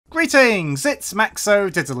Greetings, it's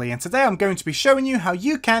Maxo Diddly, and today I'm going to be showing you how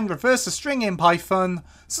you can reverse a string in Python,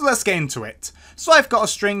 so let's get into it. So I've got a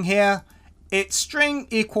string here, it's string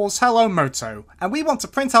equals hello moto, and we want to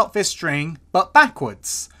print out this string, but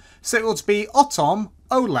backwards. So it would be otom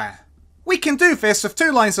ole. We can do this with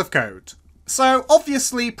two lines of code. So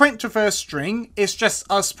obviously print reverse string is just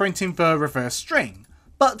us printing the reverse string.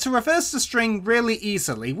 But to reverse the string really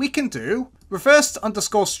easily, we can do reversed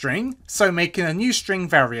underscore string, so making a new string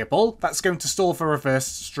variable that's going to store the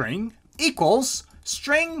reversed string, equals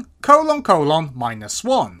string :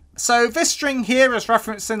 -1. So this string here is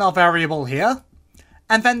referencing our variable here,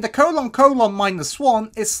 and then the :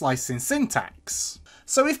 -1 is slicing syntax.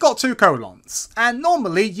 So we've got two colons, and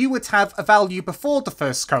normally you would have a value before the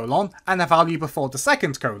first colon and a value before the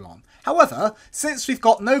second colon. However, since we've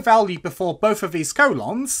got no value before both of these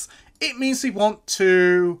colons, it means we want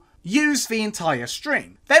to use the entire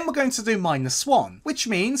string. Then we're going to do -1, which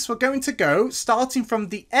means we're going to go, starting from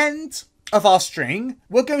the end of our string,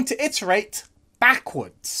 we're going to iterate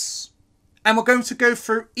backwards. And we're going to go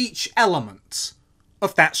through each element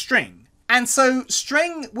of that string. And so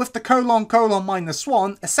string with the :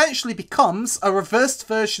 -1 essentially becomes a reversed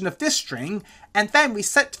version of this string, and then we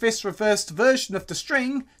set this reversed version of the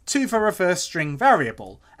string to the reverse string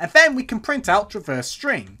variable, and then we can print out reverse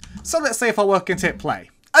string. So let's see if I work and hit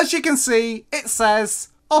play. As you can see, it says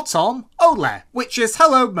otom ole, which is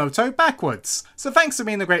hello moto backwards. So thanks for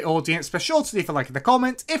being a great audience, be sure to leave a like in the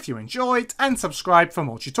comment if you enjoyed, and subscribe for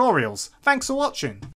more tutorials. Thanks for watching.